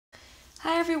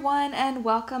Hi everyone and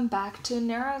welcome back to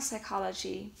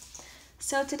Neuropsychology.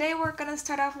 So today we're going to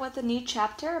start off with a new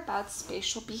chapter about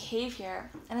spatial behavior.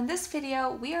 And in this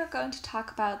video we are going to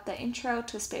talk about the intro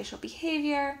to spatial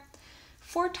behavior,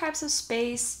 4 types of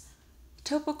space,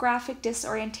 topographic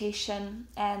disorientation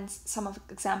and some of the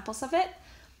examples of it,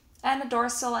 and the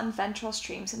dorsal and ventral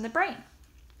streams in the brain.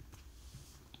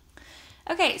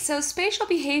 Okay, so spatial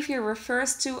behavior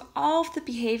refers to all of the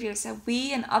behaviors that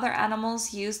we and other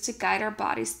animals use to guide our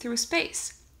bodies through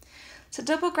space. So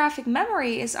topographic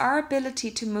memory is our ability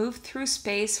to move through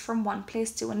space from one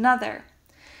place to another.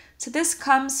 So this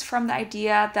comes from the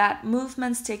idea that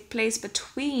movements take place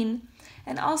between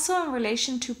and also in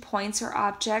relation to points or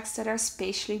objects that are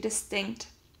spatially distinct.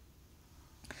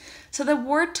 So the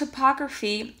word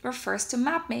topography refers to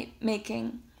map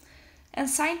making. And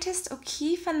scientists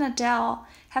O'Keefe and Nadell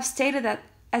have stated that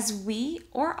as we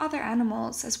or other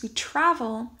animals, as we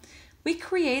travel, we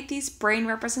create these brain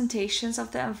representations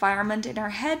of the environment in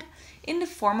our head in the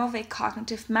form of a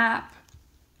cognitive map.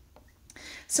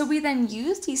 So we then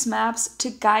use these maps to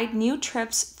guide new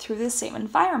trips through the same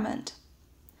environment.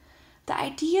 The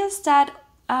idea is that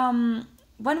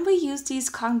when we use these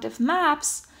cognitive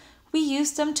maps, we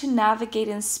use them to navigate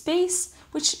in space,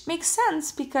 which makes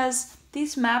sense because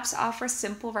these maps offer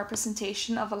simple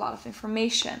representation of a lot of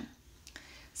information.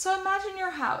 So imagine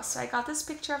your house. So I got this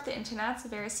picture of the internet. It's a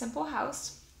very simple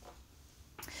house.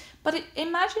 But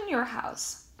imagine your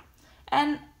house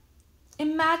and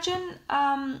imagine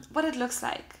what it looks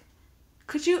like.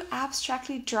 Could you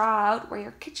abstractly draw out where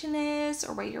your kitchen is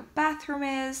or where your bathroom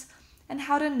is and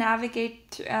how to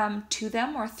navigate to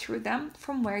them or through them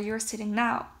from where you're sitting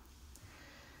now?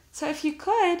 So if you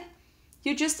could,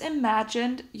 you just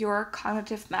imagined your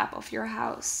cognitive map of your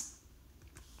house.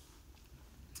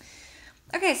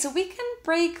 Okay, so we can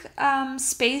break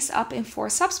space up in 4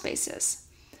 subspaces.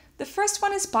 The first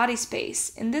one is body space.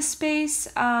 In this space,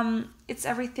 it's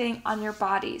everything on your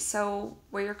body, so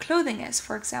where your clothing is,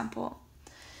 for example.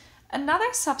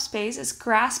 Another subspace is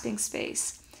grasping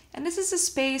space, and this is a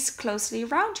space closely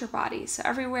around your body, so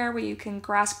everywhere where you can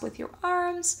grasp with your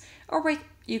arms or where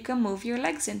you can move your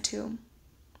legs into.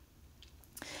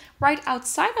 Right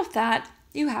outside of that,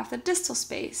 you have the distal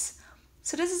space.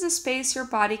 So this is a space your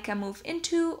body can move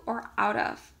into or out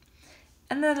of.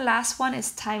 And then the last one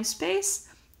is time space.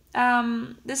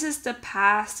 This is the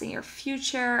past and your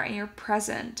future and your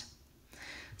present.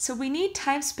 So we need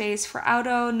time space for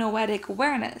autonoetic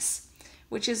awareness,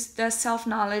 which is the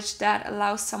self-knowledge that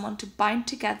allows someone to bind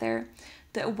together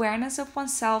the awareness of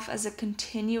oneself as a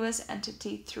continuous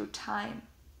entity through time.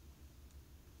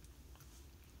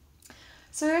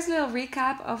 So here's a little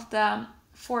recap of the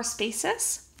 4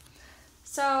 spaces.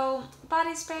 So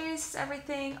body space is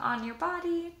everything on your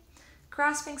body.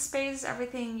 Grasping space is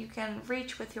everything you can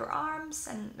reach with your arms,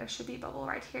 and there should be a bubble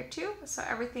right here too. So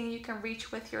everything you can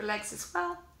reach with your legs as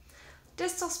well.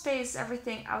 Distal space is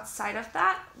everything outside of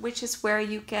that, which is where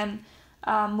you can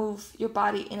move your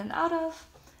body in and out of.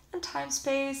 And time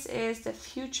space is the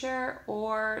future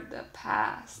or the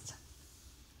past.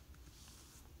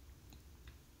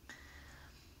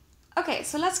 Okay,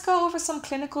 so let's go over some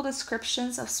clinical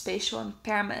descriptions of spatial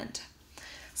impairment.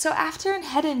 So after a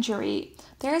head injury,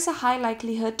 there is a high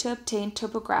likelihood to obtain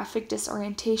topographic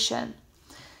disorientation.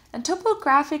 And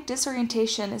topographic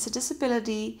disorientation is a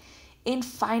disability in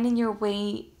finding your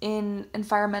way in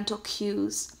environmental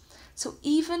cues. So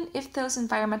even if those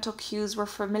environmental cues were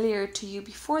familiar to you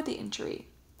before the injury.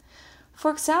 For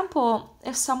example,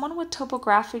 if someone with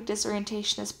topographic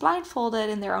disorientation is blindfolded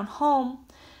in their own home,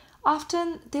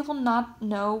 often they will not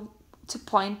know to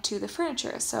point to the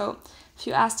furniture. So if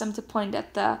you ask them to point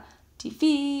at the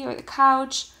TV or the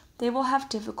couch, they will have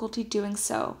difficulty doing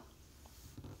so.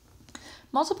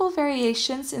 Multiple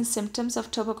variations in symptoms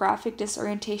of topographic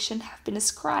disorientation have been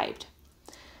described.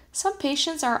 Some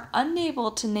patients are unable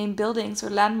to name buildings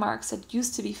or landmarks that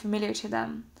used to be familiar to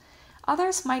them.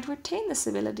 Others might retain this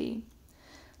ability.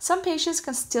 Some patients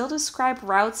can still describe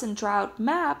routes and draw out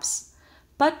maps,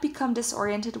 but become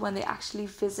disoriented when they actually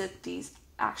visit these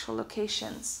actual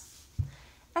locations.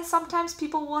 And sometimes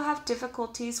people will have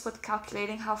difficulties with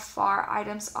calculating how far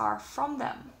items are from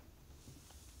them.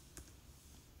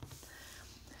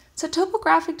 So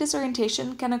topographic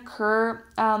disorientation can occur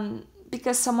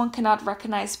because someone cannot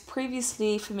recognize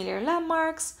previously familiar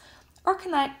landmarks or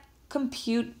cannot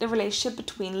compute the relationship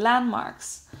between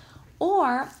landmarks,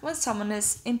 or when someone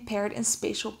is impaired in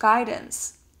spatial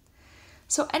guidance.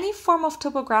 So any form of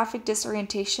topographic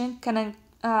disorientation can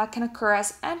occur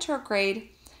as anterograde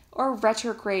or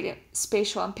retrograde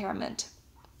spatial impairment.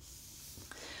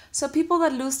 So people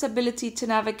that lose the ability to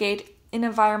navigate in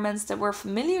environments that were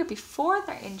familiar before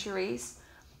their injuries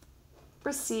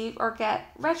receive or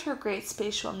get retrograde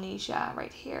spatial amnesia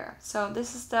right here. So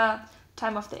this is the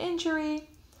time of the injury,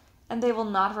 and they will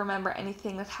not remember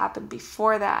anything that happened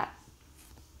before that.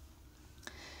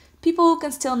 People who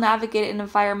can still navigate in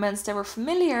environments that were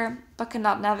familiar but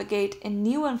cannot navigate in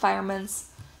new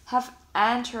environments have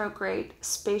anterograde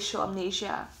spatial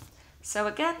amnesia. So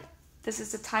again, this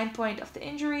is the time point of the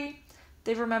injury.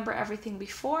 They remember everything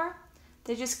before.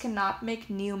 They just cannot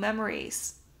make new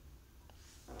memories.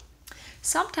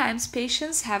 Sometimes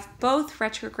patients have both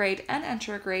retrograde and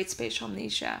anterograde spatial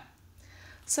amnesia.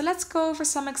 So let's go over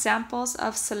some examples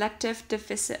of selective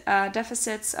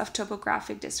deficits of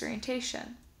topographic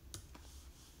disorientation.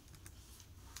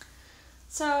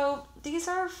 So these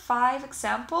are 5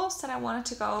 examples that I wanted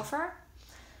to go over.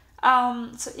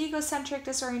 So egocentric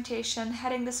disorientation,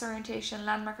 heading disorientation,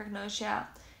 landmark agnosia,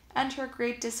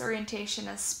 anterograde disorientation,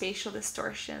 and spatial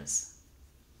distortions.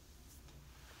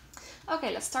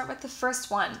 Okay, let's start with the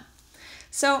first one.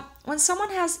 So when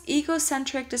someone has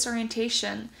egocentric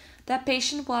disorientation, that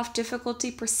patient will have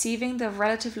difficulty perceiving the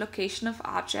relative location of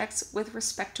objects with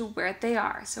respect to where they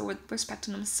are, so with respect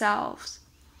to themselves.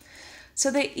 So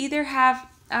they either have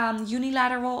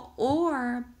unilateral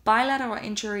or bilateral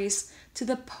injuries to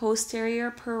the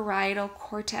posterior parietal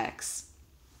cortex.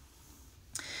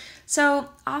 So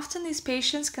often these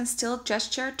patients can still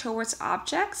gesture towards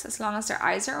objects as long as their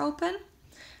eyes are open,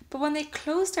 but when they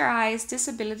close their eyes, this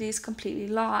ability is completely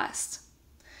lost.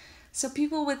 So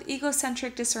people with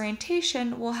egocentric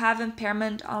disorientation will have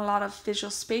impairment on a lot of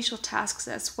visual spatial tasks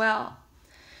as well.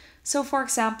 So for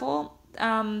example,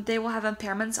 they will have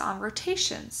impairments on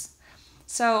rotations,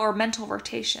 or mental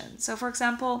rotation. So for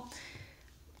example,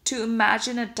 to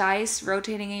imagine a dice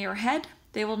rotating in your head,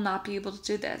 they will not be able to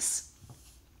do this.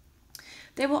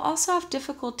 They will also have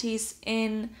difficulties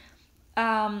in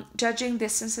judging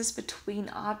distances between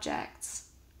objects.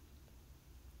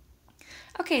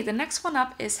 Okay, the next one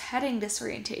up is heading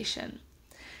disorientation.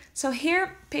 So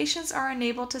here, patients are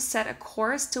unable to set a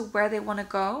course to where they want to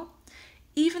go,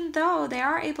 even though they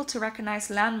are able to recognize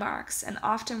landmarks and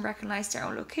often recognize their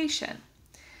own location.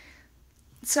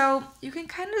 So you can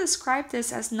kind of describe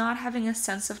this as not having a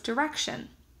sense of direction.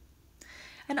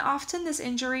 And often this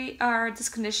injury or this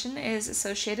condition is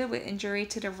associated with injury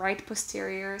to the right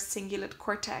posterior cingulate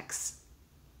cortex.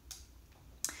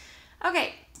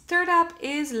 Okay, third up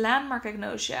is landmark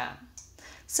agnosia.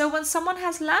 So when someone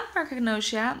has landmark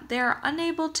agnosia, they are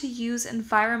unable to use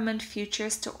environment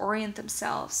features to orient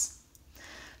themselves.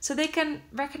 So they can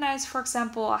recognize, for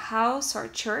example, a house or a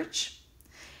church,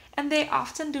 and they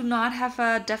often do not have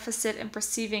a deficit in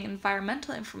perceiving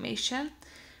environmental information,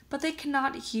 but they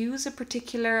cannot use a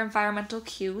particular environmental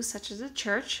cue, such as a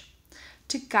church,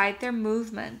 to guide their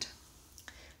movement.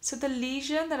 So the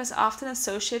lesion that is often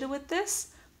associated with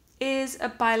this is a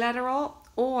bilateral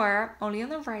or only on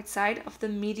the right side of the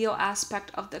medial aspect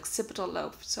of the occipital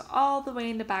lobe, so all the way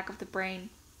in the back of the brain.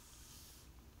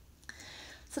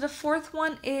 So the fourth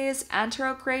one is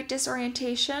anterograde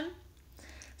disorientation.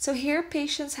 So here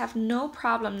patients have no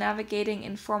problem navigating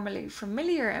in formerly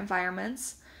familiar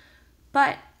environments,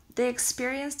 but they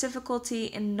experience difficulty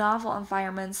in novel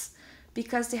environments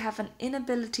because they have an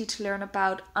inability to learn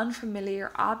about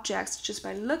unfamiliar objects just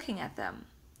by looking at them.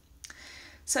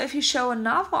 So if you show a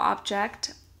novel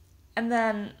object and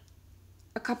then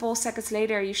a couple seconds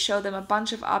later you show them a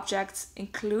bunch of objects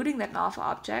including that novel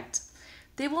object,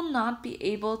 they will not be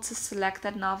able to select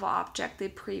that novel object they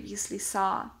previously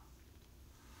saw.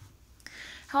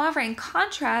 However, in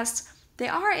contrast, they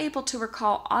are able to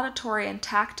recall auditory and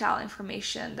tactile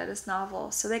information that is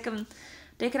novel, so they can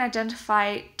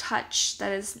identify touch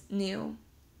that is new.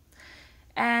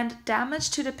 And damage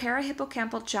to the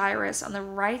parahippocampal gyrus on the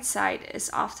right side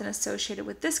is often associated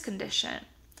with this condition.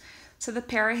 So the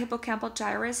parahippocampal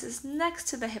gyrus is next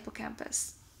to the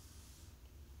hippocampus.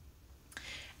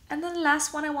 And then the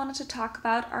last one I wanted to talk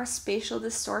about are spatial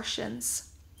distortions.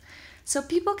 So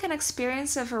people can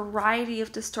experience a variety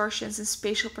of distortions in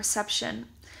spatial perception.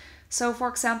 So for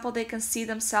example, they can see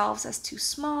themselves as too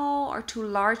small or too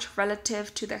large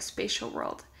relative to their spatial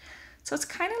world. So it's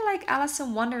kind of like Alice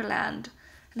in Wonderland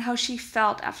and how she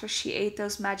felt after she ate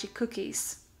those magic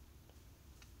cookies.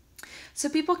 So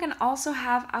people can also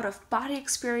have out-of-body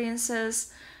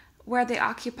experiences where they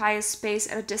occupy a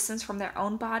space at a distance from their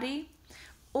own body,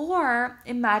 or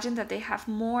imagine that they have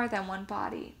more than one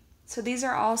body. So these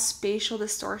are all spatial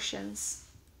distortions.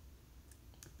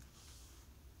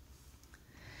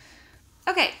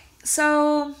 Okay,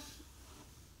 so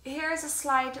here's a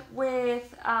slide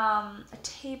with a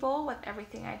table with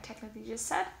everything I technically just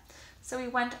said. So we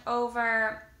went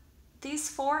over these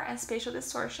four and spatial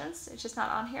distortions. It's just not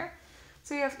on here.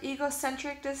 So you have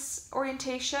egocentric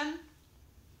disorientation,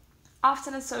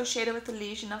 often associated with the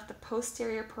lesion of the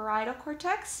posterior parietal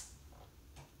cortex.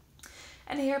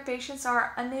 And here patients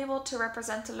are unable to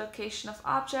represent the location of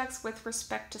objects with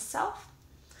respect to self.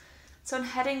 So in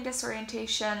heading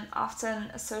disorientation,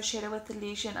 often associated with the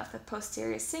lesion of the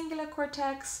posterior cingulate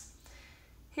cortex.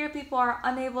 Here people are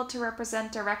unable to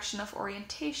represent direction of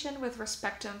orientation with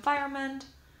respect to environment.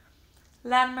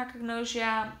 Landmark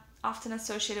agnosia, often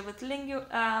associated with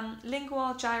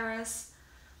lingual gyrus.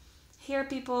 Here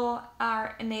people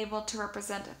are unable to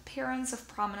represent appearance of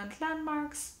prominent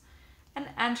landmarks. And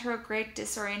anterograde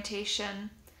disorientation,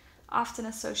 often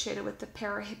associated with the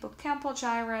parahippocampal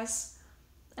gyrus.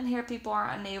 And here people are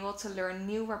unable to learn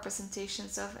new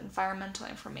representations of environmental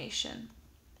information.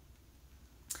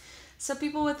 So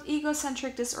people with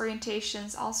egocentric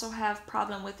disorientations also have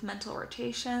problem with mental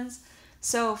rotations.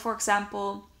 So for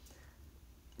example,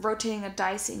 rotating a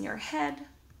dice in your head.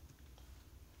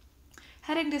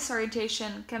 Heading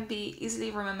disorientation can be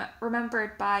easily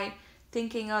remembered by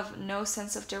thinking of no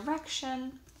sense of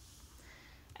direction.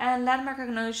 And landmark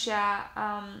agnosia,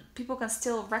 people can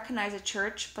still recognize a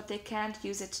church, but they can't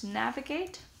use it to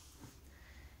navigate.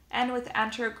 And with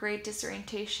anterograde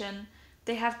disorientation,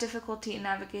 they have difficulty in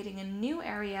navigating in new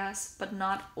areas, but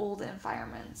not old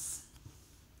environments.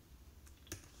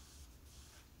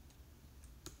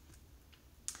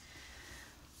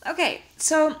 Okay,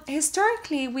 so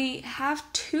historically we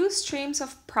have two streams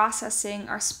of processing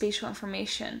our spatial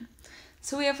information.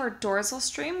 So we have our dorsal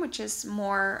stream, which is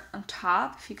more on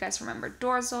top. If you guys remember,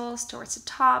 dorsal is towards the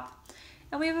top.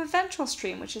 And we have a ventral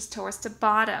stream, which is towards the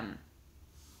bottom.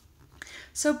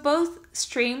 So both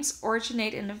streams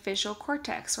originate in the visual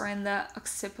cortex or in the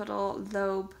occipital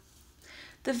lobe.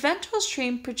 The ventral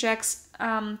stream projects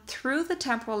through the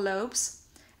temporal lobes,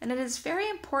 and it is very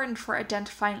important for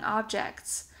identifying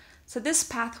objects. So this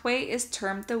pathway is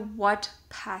termed the what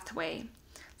pathway.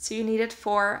 So you need it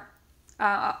for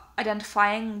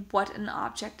identifying what an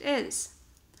object is.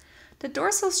 The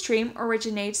dorsal stream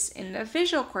originates in the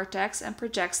visual cortex and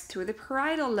projects through the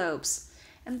parietal lobes,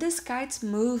 and this guides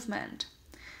movement.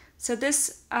 So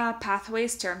this pathway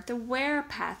is termed the where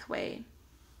pathway.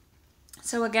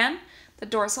 So again, the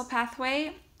dorsal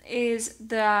pathway is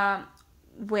the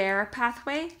where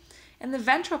pathway, and the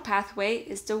ventral pathway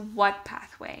is the what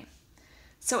pathway.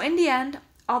 So in the end,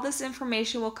 all this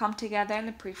information will come together in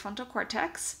the prefrontal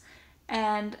cortex,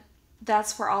 and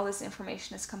that's where all this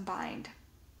information is combined.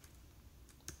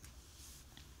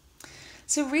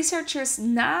 So researchers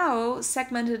now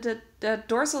segmented the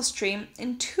dorsal stream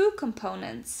in two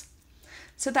components.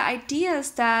 So the idea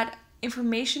is that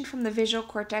information from the visual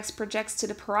cortex projects to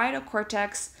the parietal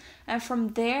cortex, and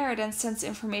from there it then sends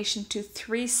information to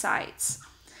three sites.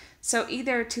 So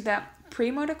either to the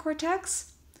premotor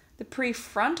cortex, the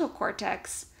prefrontal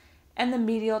cortex, and the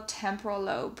medial temporal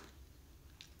lobe.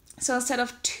 So instead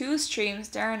of two streams,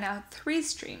 there are now three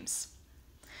streams.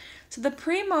 So the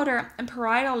premotor and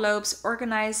parietal lobes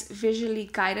organize visually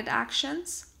guided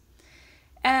actions,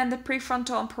 and the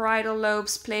prefrontal and parietal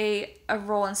lobes play a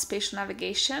role in spatial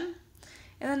navigation,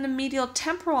 and then the medial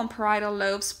temporal and parietal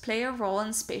lobes play a role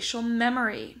in spatial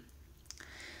memory.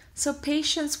 So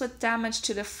patients with damage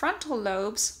to the frontal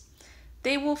lobes,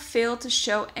 they will fail to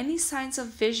show any signs of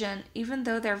vision even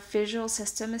though their visual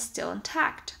system is still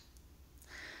intact.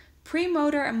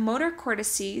 Premotor and motor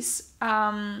cortices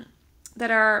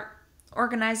that are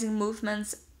organizing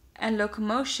movements and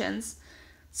locomotions,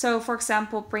 so for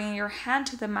example bringing your hand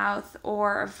to the mouth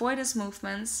or avoidance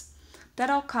movements, that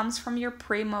all comes from your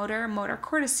premotor and motor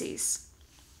cortices.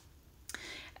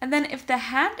 And then if the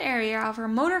hand area of our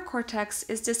motor cortex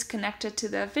is disconnected to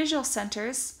the visual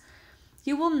centers,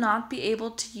 you will not be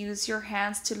able to use your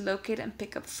hands to locate and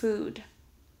pick up food.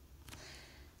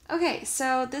 Okay,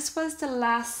 so this was the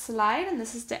last slide, and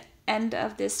this is the end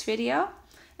of this video,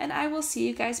 and I will see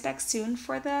you guys back soon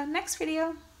for the next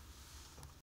video.